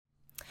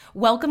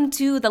Welcome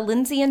to the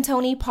Lindsay and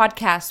Tony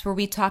podcast, where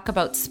we talk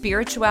about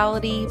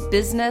spirituality,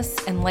 business,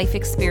 and life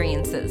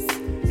experiences.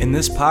 In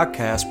this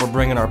podcast, we're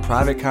bringing our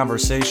private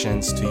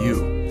conversations to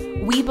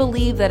you. We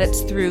believe that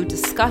it's through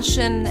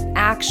discussion,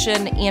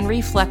 action, and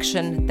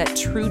reflection that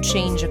true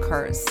change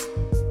occurs.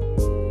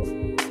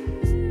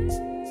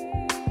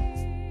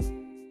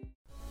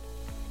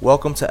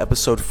 Welcome to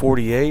episode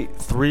 48,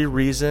 3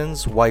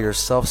 reasons why you're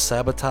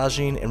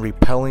self-sabotaging and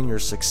repelling your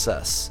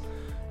success.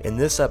 In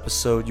this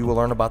episode, you will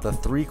learn about the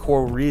 3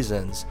 core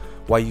reasons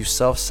why you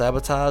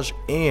self-sabotage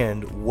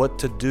and what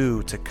to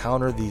do to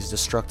counter these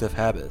destructive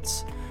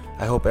habits.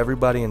 I hope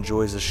everybody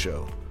enjoys the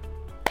show.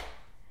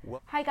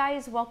 Hi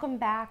guys, welcome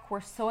back.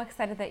 We're so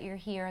excited that you're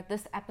here.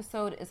 This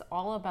episode is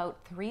all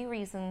about 3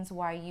 reasons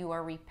why you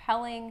are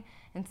repelling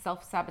and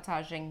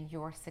self-sabotaging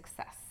your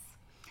success.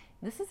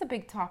 This is a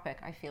big topic,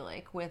 I feel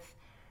like, with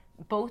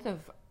both of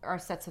our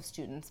sets of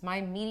students,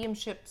 my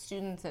mediumship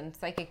students and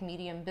psychic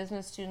medium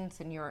business students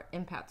and your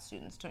empath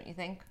students, don't you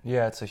think?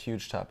 Yeah, it's a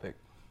huge topic.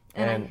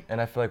 And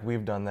I feel like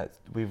we've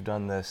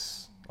done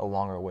this a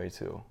longer way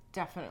too.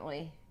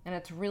 Definitely. And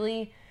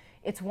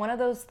it's one of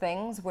those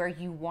things where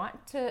you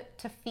want to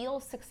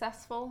feel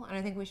successful, and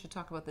I think we should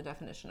talk about the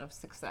definition of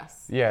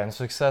success. Yeah, and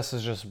success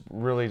is just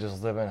really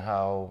just living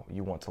how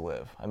you want to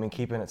live. I mean,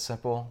 keeping it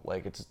simple,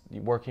 like it's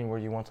working where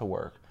you want to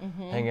work,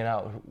 hanging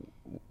out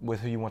with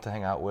who you want to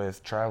hang out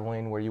with,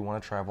 traveling where you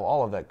want to travel,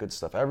 all of that good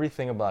stuff.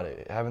 Everything about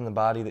it, having the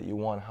body that you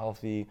want,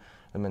 healthy,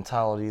 the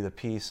mentality, the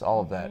peace,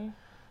 all of that.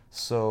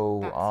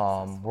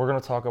 So we're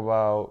going to talk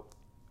about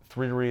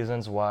 3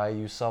 reasons why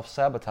you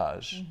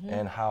self-sabotage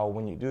and how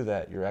when you do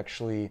that, you're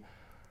actually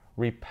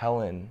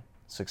repelling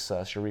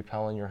success, you're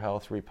repelling your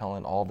health,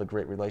 repelling all the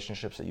great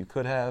relationships that you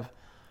could have,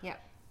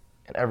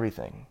 and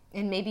everything.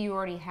 And maybe you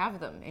already have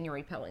them and you're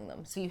repelling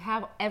them. So you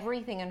have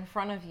everything in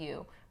front of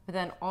you, but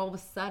then all of a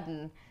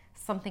sudden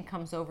something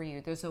comes over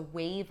you. There's a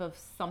wave of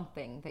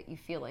something that you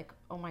feel like,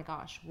 oh my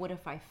gosh, what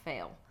if I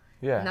fail?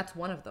 Yeah. And that's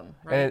one of them,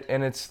 right?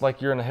 And it's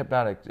like you're in a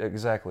hypnotic,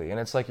 exactly. And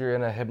it's like you're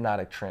in a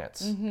hypnotic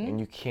trance and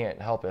you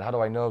can't help it. How do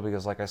I know?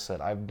 Because like I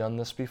said, I've done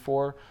this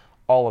before.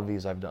 All of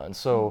these I've done.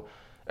 So,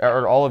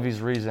 or all of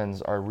these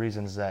reasons are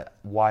reasons that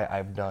why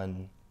I've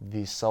done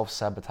these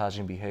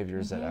self-sabotaging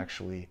behaviors that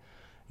actually,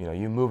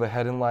 you move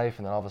ahead in life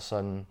and then all of a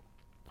sudden,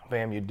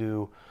 bam, you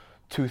do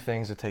 2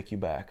 things that take you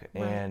back.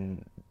 Right.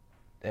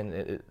 And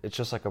it's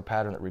just like a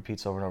pattern that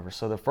repeats over and over.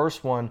 So the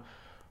first one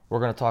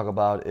we're going to talk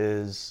about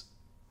is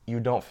you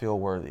don't feel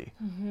worthy.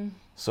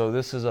 So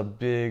this is a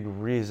big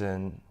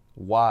reason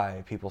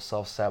why people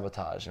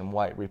self-sabotage and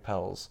why it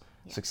repels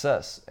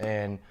success.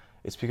 And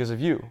it's because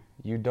of you.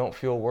 You don't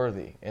feel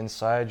worthy.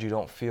 Inside, you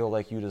don't feel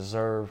like you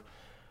deserve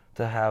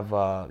to have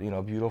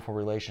a beautiful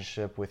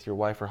relationship with your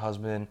wife or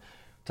husband,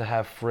 to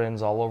have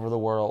friends all over the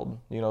world.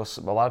 A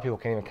lot of people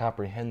can't even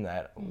comprehend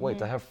that. Wait,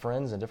 to have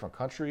friends in different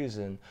countries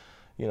and,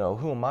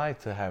 who am I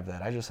to have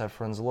that? I just have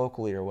friends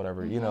locally or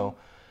whatever,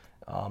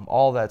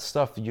 all that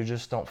stuff, you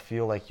just don't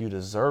feel like you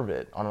deserve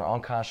it on an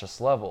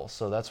unconscious level.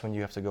 So that's when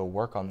you have to go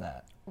work on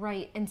that.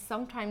 Right. And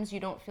sometimes you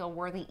don't feel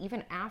worthy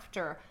even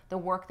after the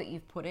work that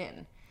you've put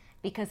in,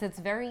 because it's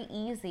very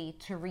easy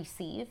to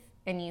receive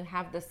and you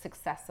have the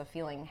success of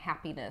feeling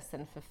happiness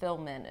and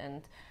fulfillment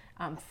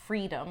and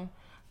freedom.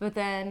 But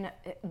then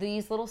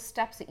these little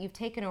steps that you've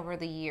taken over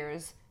the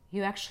years,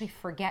 you actually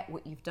forget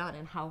what you've done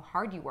and how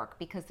hard you work,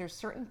 because there's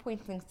certain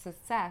points in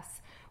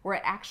success where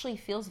it actually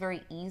feels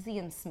very easy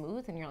and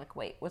smooth and you're like,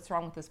 wait, what's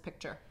wrong with this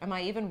picture? Am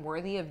I even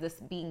worthy of this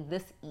being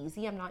this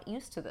easy? I'm not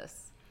used to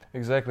this.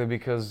 Exactly,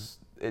 because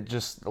it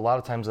just, a lot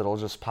of times it'll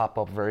just pop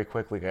up very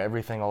quickly,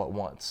 everything all at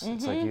once.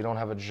 It's like you don't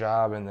have a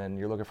job and then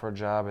you're looking for a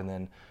job and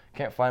then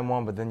can't find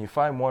one, but then you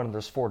find one and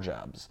there's 4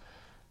 jobs.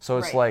 So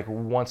it's like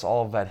once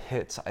all of that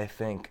hits, I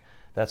think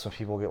that's when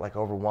people get like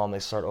overwhelmed. They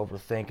start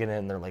overthinking it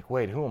and they're like,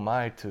 wait, who am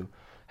I to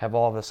have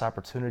all this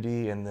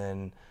opportunity? And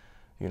then,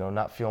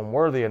 not feeling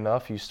worthy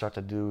enough, you start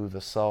to do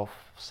the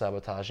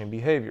self-sabotaging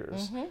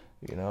behaviors,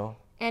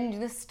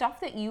 And the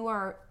stuff that you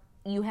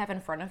have in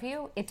front of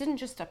you, it didn't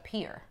just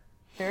appear.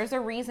 There's a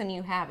reason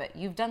you have it.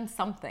 You've done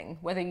something,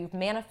 whether you've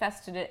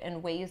manifested it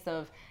in ways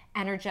of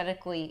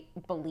energetically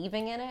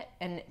believing in it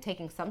and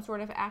taking some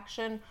sort of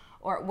action,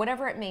 or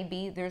whatever it may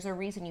be, there's a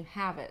reason you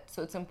have it.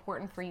 So it's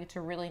important for you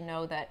to really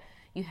know that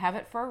you have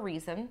it for a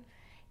reason.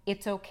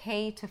 It's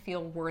okay to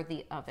feel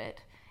worthy of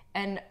it.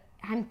 And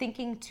I'm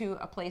thinking to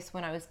a place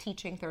when I was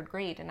teaching 3rd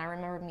grade, and I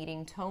remember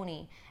meeting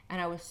Tony, and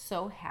I was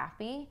so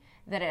happy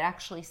that it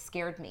actually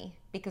scared me,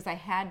 because I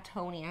had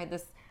Tony. I had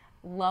this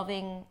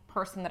loving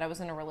person that I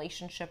was in a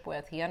relationship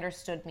with. He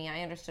understood me.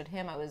 I understood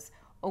him. I was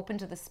open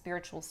to the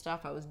spiritual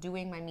stuff. I was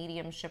doing my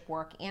mediumship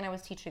work, and I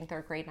was teaching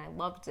 3rd grade, and I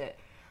loved it.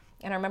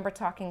 And I remember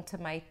talking to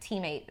my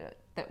teammate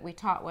that we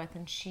taught with,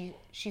 and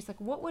she's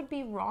like, what would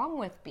be wrong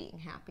with being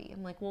happy?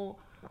 I'm like, well,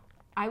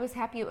 I was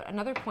happy at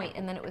another point,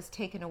 and then it was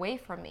taken away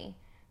from me.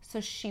 So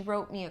she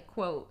wrote me a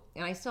quote,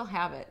 and I still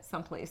have it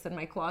someplace in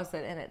my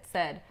closet, and it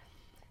said,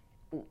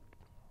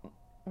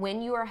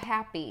 when you are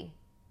happy,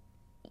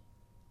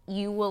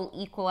 you will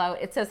equal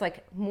out. It says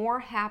like more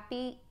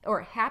happy,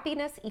 or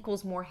happiness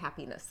equals more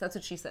happiness. That's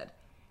what she said.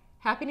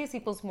 Happiness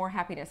equals more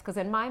happiness. Because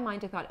in my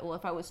mind, I thought, well,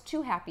 if I was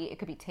too happy, it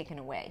could be taken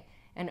away.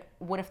 And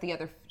what if the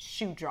other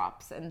shoe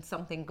drops and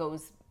something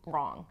goes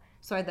wrong?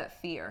 So I had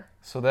that fear.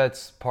 So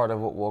that's part of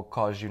what will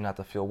cause you not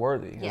to feel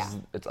worthy. Yeah.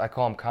 I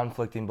call them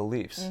conflicting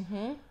beliefs.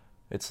 Mm-hmm.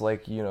 It's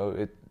like,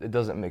 it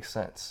doesn't make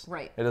sense.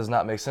 Right. It does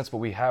not make sense, but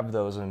we have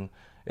those, and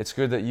it's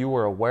good that you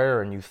were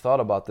aware and you thought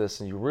about this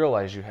and you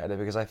realized you had it,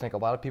 because I think a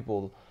lot of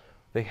people,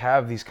 they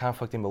have these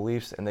conflicting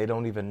beliefs and they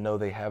don't even know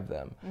they have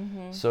them.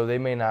 Mm-hmm. So they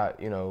may not,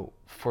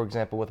 for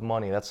example, with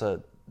money, that's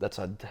a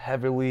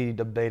heavily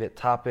debated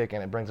topic,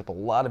 and it brings up a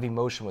lot of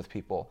emotion with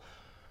people.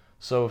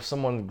 So if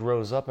someone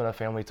grows up in a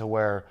family to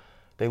where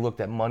they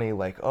looked at money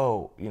like,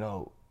 oh,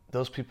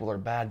 those people are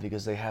bad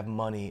because they have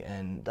money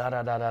and da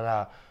da da da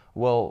da.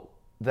 Well,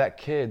 that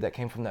kid that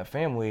came from that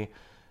family,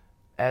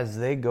 as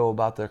they go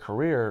about their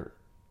career,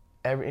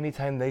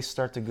 anytime they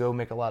start to go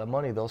make a lot of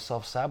money, they'll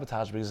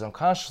self-sabotage, because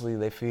unconsciously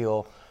they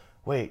feel,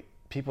 wait,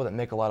 people that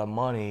make a lot of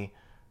money,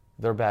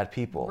 they're bad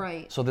people.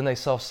 Right. So then they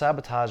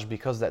self-sabotage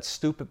because that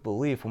stupid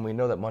belief, when we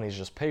know that money is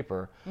just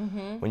paper,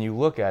 mm-hmm. when you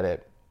look at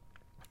it,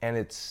 and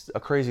it's a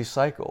crazy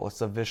cycle. It's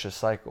a vicious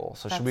cycle.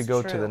 So should we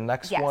go to the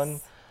next one?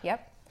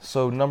 Yep.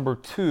 So number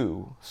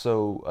two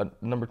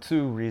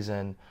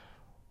reason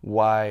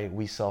why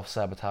we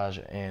self-sabotage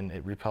and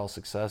it repels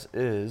success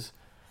is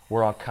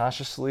we're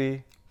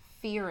unconsciously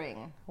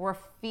fearing. We're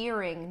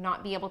fearing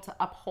not be able to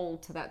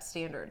uphold to that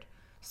standard.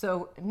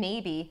 So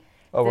maybe...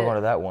 Oh, we're going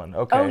to that one.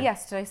 Okay. Oh,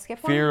 yes. Did I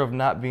skip one? Fear of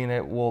not being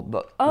able...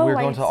 we're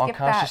going to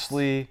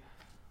unconsciously...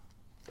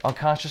 That.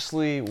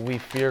 Unconsciously, we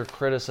fear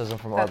criticism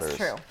from others. That's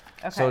true.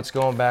 Okay. So it's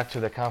going back to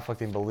the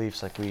conflicting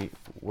beliefs like we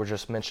were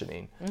just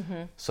mentioning.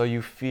 Mm-hmm. So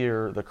you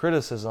fear the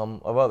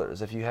criticism of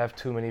others. If you have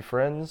too many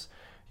friends,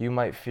 you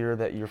might fear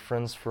that your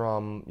friends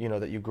from,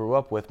 that you grew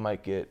up with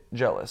might get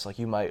jealous. Like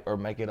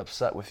might get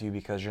upset with you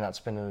because you're not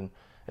spending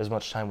as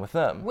much time with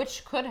them.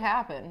 Which could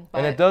happen. But...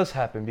 And it does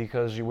happen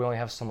because we only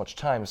have so much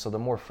time. So the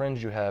more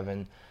friends you have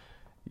and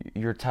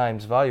your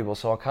time's valuable.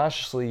 So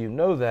unconsciously,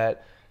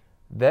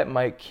 that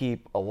might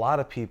keep a lot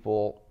of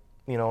people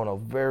in a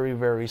very,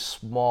 very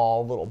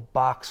small little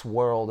box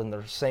world in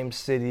the same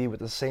city with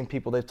the same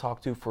people they've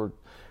talked to for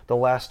the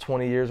last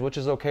 20 years, which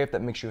is okay if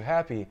that makes you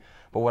happy.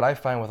 But what I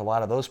find with a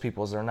lot of those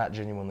people is they're not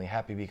genuinely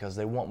happy because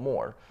they want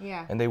more.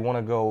 Yeah. And they want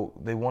to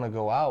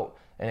go out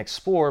and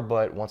explore,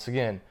 but once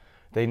again,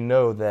 they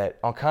know that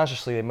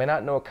unconsciously, they may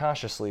not know it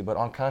consciously, but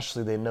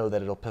unconsciously they know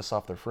that it'll piss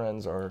off their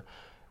friends or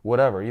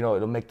whatever,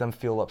 it'll make them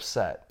feel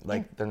upset,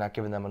 like they're not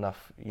giving them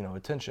enough,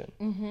 attention.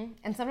 Mm-hmm.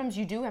 And sometimes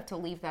you do have to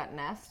leave that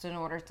nest in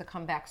order to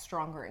come back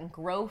stronger and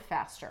grow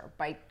faster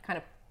by kind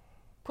of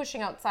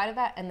pushing outside of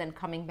that and then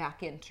coming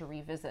back in to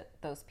revisit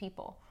those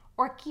people,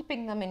 or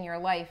keeping them in your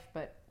life,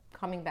 but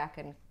coming back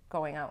and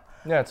going out.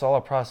 Yeah, it's all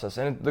a process.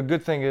 And the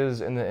good thing is,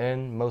 in the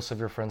end, most of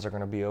your friends are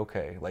going to be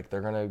okay. Like,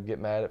 they're going to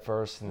get mad at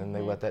first, and then they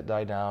let that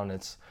die down.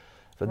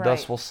 The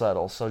dust will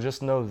settle. So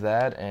just know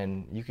that,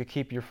 and you could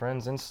keep your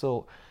friends, and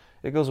still...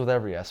 It goes with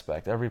every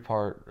aspect, every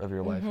part of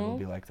your life. It will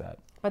be like that.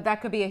 But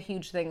that could be a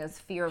huge thing, is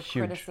fear of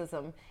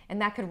criticism.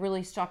 And that could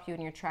really stop you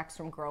in your tracks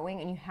from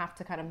growing, and you have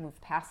to kind of move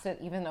past it,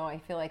 even though I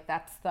feel like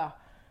that's the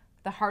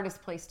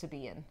hardest place to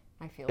be in,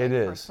 I feel like, it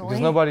is. Personally.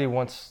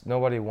 Because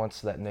nobody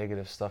wants that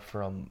negative stuff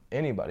from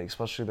anybody,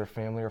 especially their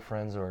family or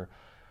friends or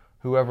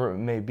whoever it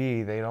may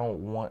be. They don't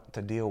want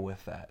to deal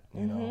with that,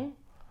 you know.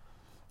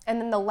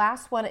 And then the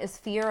last one is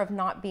fear of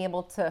not being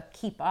able to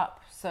keep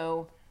up.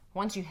 So...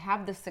 once you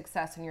have this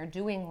success and you're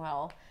doing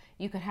well,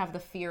 you could have the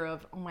fear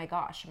of, oh my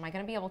gosh, am I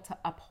going to be able to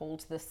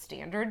uphold this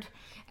standard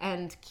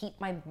and keep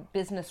my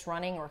business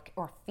running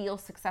or feel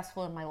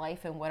successful in my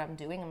life and what I'm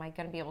doing? Am I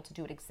going to be able to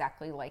do it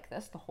exactly like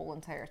this the whole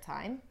entire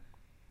time?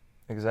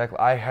 Exactly.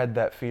 I had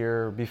that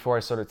fear before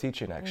I started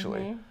teaching,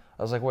 actually.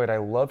 I was like, wait, I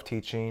love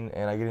teaching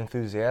and I get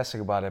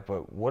enthusiastic about it,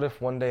 but what if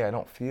one day I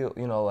don't feel,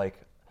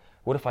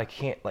 what if I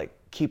can't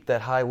keep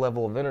that high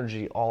level of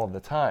energy all of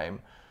the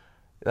time?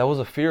 That was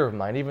a fear of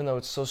mine, even though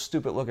it's so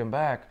stupid looking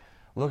back.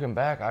 Looking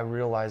back, I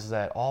realized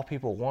that all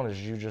people want is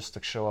you just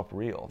to show up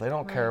real. They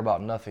don't care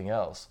about nothing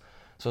else.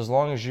 So as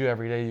long as you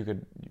every day you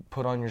could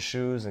put on your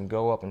shoes and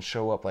go up and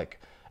show up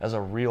as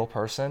a real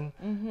person,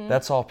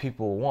 that's all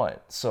people want.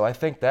 So I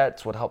think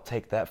that's what helped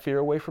take that fear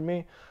away from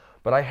me.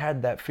 But I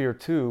had that fear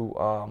too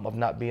of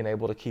not being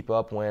able to keep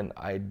up when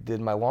I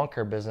did my lawn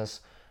care business.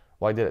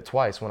 Well, I did it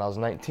twice. When I was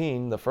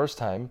 19, the first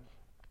time,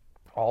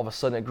 all of a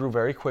sudden it grew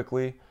very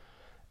quickly.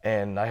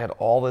 And I had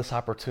all this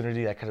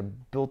opportunity. I could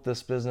have built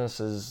this business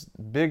as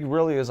big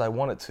really as I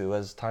wanted to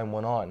as time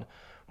went on.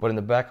 But in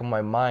the back of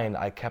my mind,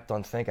 I kept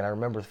on thinking, I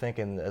remember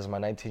thinking as my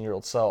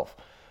 19-year-old self,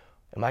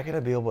 am I going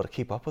to be able to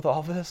keep up with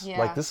all this?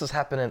 Yeah. This is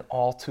happening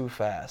all too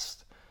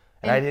fast.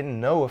 And I didn't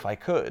know if I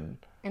could.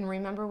 And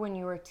remember when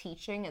you were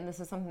teaching, and this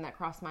is something that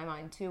crossed my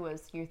mind too,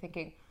 was you're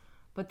thinking,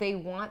 but they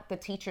want the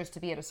teachers to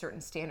be at a certain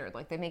standard.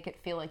 They make it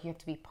feel like you have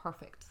to be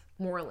perfect.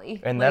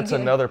 morally. And that's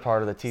another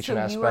part of the teaching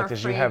aspect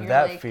is you have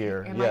that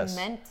fear. Am I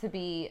meant to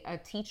be a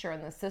teacher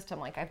in the system?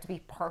 Like I have to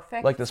be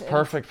perfect? Like this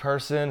perfect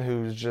person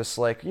who's just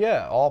like,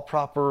 yeah, all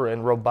proper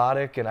and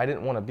robotic, and I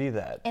didn't want to be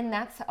that. And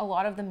that's a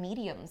lot of the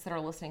mediums that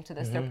are listening to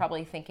this. They're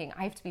probably thinking,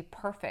 I have to be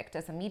perfect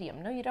as a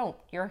medium. No, you don't.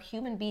 You're a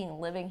human being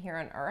living here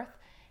on earth.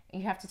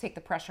 You have to take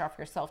the pressure off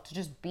yourself to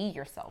just be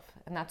yourself.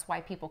 And that's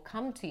why people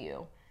come to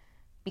you,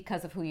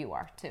 because of who you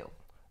are too.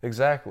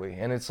 Exactly.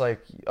 And it's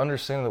like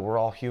understanding that we're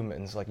all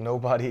humans. Like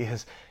nobody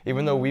is,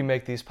 even though we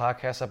make these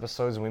podcast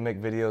episodes and we make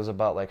videos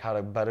about like how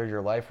to better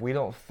your life, we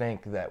don't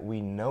think that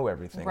we know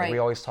everything. Right. We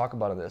always talk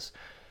about this.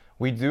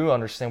 We do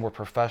understand we're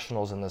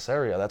professionals in this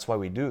area. That's why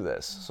we do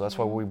this. So that's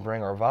why we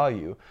bring our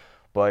value.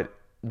 But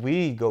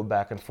we go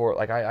back and forth.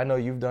 Like I know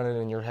you've done it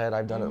in your head.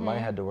 I've done it in my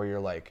head to where you're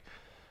like,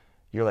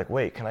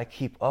 wait, can I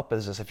keep up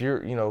as this? If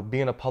you're,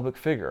 being a public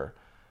figure,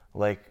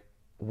 like,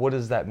 what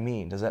does that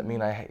mean? Does that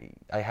mean I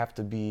have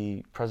to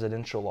be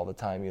presidential all the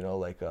time,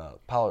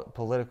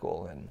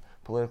 political and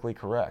politically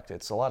correct?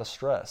 It's a lot of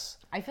stress.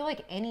 I feel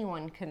like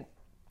anyone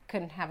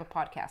can have a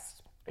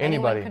podcast.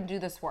 Anybody. Anyone can do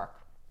this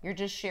work. You're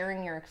just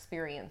sharing your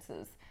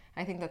experiences.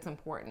 I think that's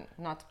important,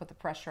 not to put the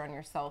pressure on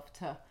yourself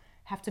to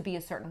have to be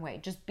a certain way.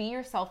 Just be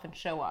yourself and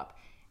show up.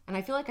 And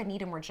I feel like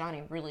Anita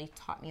Moorjani really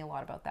taught me a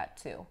lot about that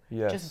too.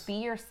 Yes. Just be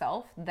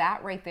yourself.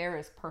 That right there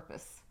is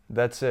purpose.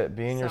 That's it,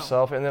 being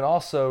yourself, and then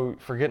also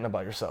forgetting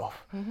about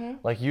yourself.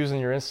 Like using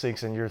your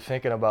instincts, and you're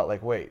thinking about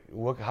like, wait,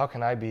 how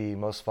can I be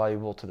most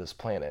valuable to this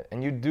planet?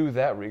 And you do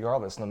that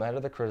regardless, no matter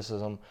the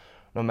criticism,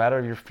 no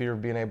matter your fear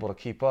of being able to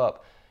keep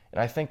up.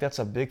 And I think that's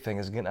a big thing,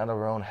 is getting out of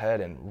our own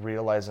head and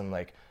realizing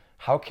like,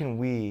 how can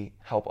we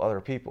help other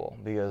people?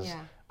 Because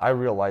I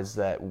realized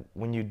that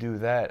when you do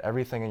that,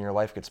 everything in your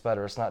life gets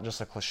better. It's not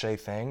just a cliche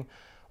thing.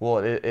 Well,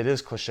 it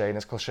is cliche, and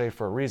it's cliche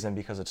for a reason,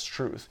 because it's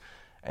truth.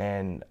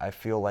 And I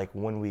feel like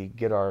when we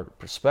get our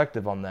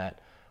perspective on that,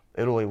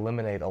 it'll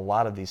eliminate a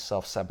lot of these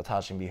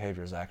self-sabotaging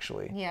behaviors,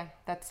 actually. Yeah,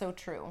 that's so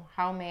true.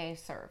 How may I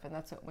serve? And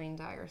that's what Wayne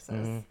Dyer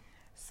says.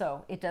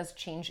 So it does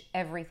change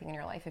everything in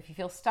your life. If you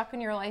feel stuck in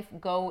your life,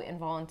 go and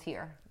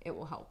volunteer. It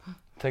will help.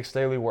 It takes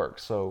daily work,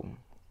 so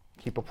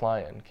keep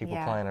applying. Keep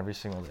applying every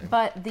single day.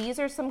 But these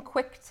are some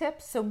quick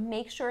tips, so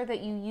make sure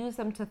that you use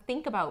them to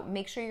think about.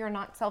 Make sure you're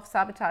not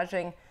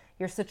self-sabotaging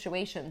your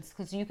situations,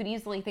 because you could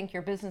easily think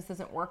your business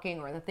isn't working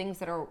or the things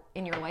that are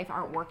in your life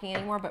aren't working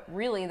anymore, but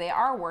really they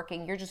are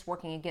working. You're just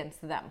working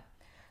against them.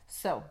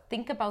 So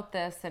think about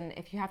this, and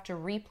if you have to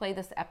replay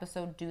this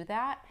episode, do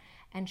that,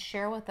 and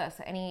share with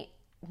us any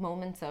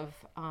moments of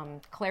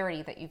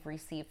clarity that you've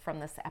received from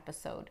this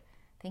episode.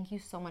 Thank you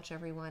so much,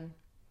 everyone.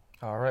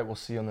 All right, we'll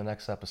see you on the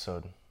next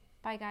episode.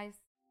 Bye, guys.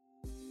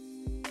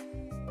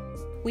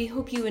 We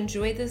hope you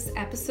enjoyed this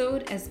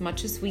episode as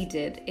much as we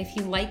did. If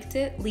you liked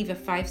it, leave a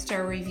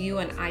 5-star review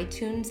on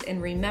iTunes,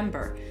 and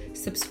remember,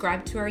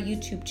 subscribe to our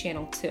YouTube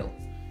channel too.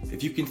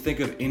 If you can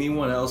think of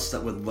anyone else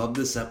that would love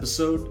this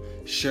episode,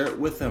 share it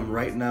with them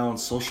right now on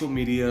social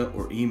media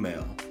or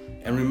email.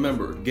 And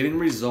remember, getting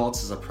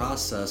results is a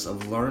process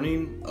of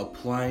learning,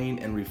 applying,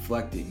 and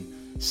reflecting.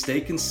 Stay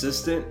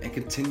consistent and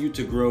continue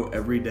to grow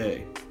every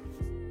day.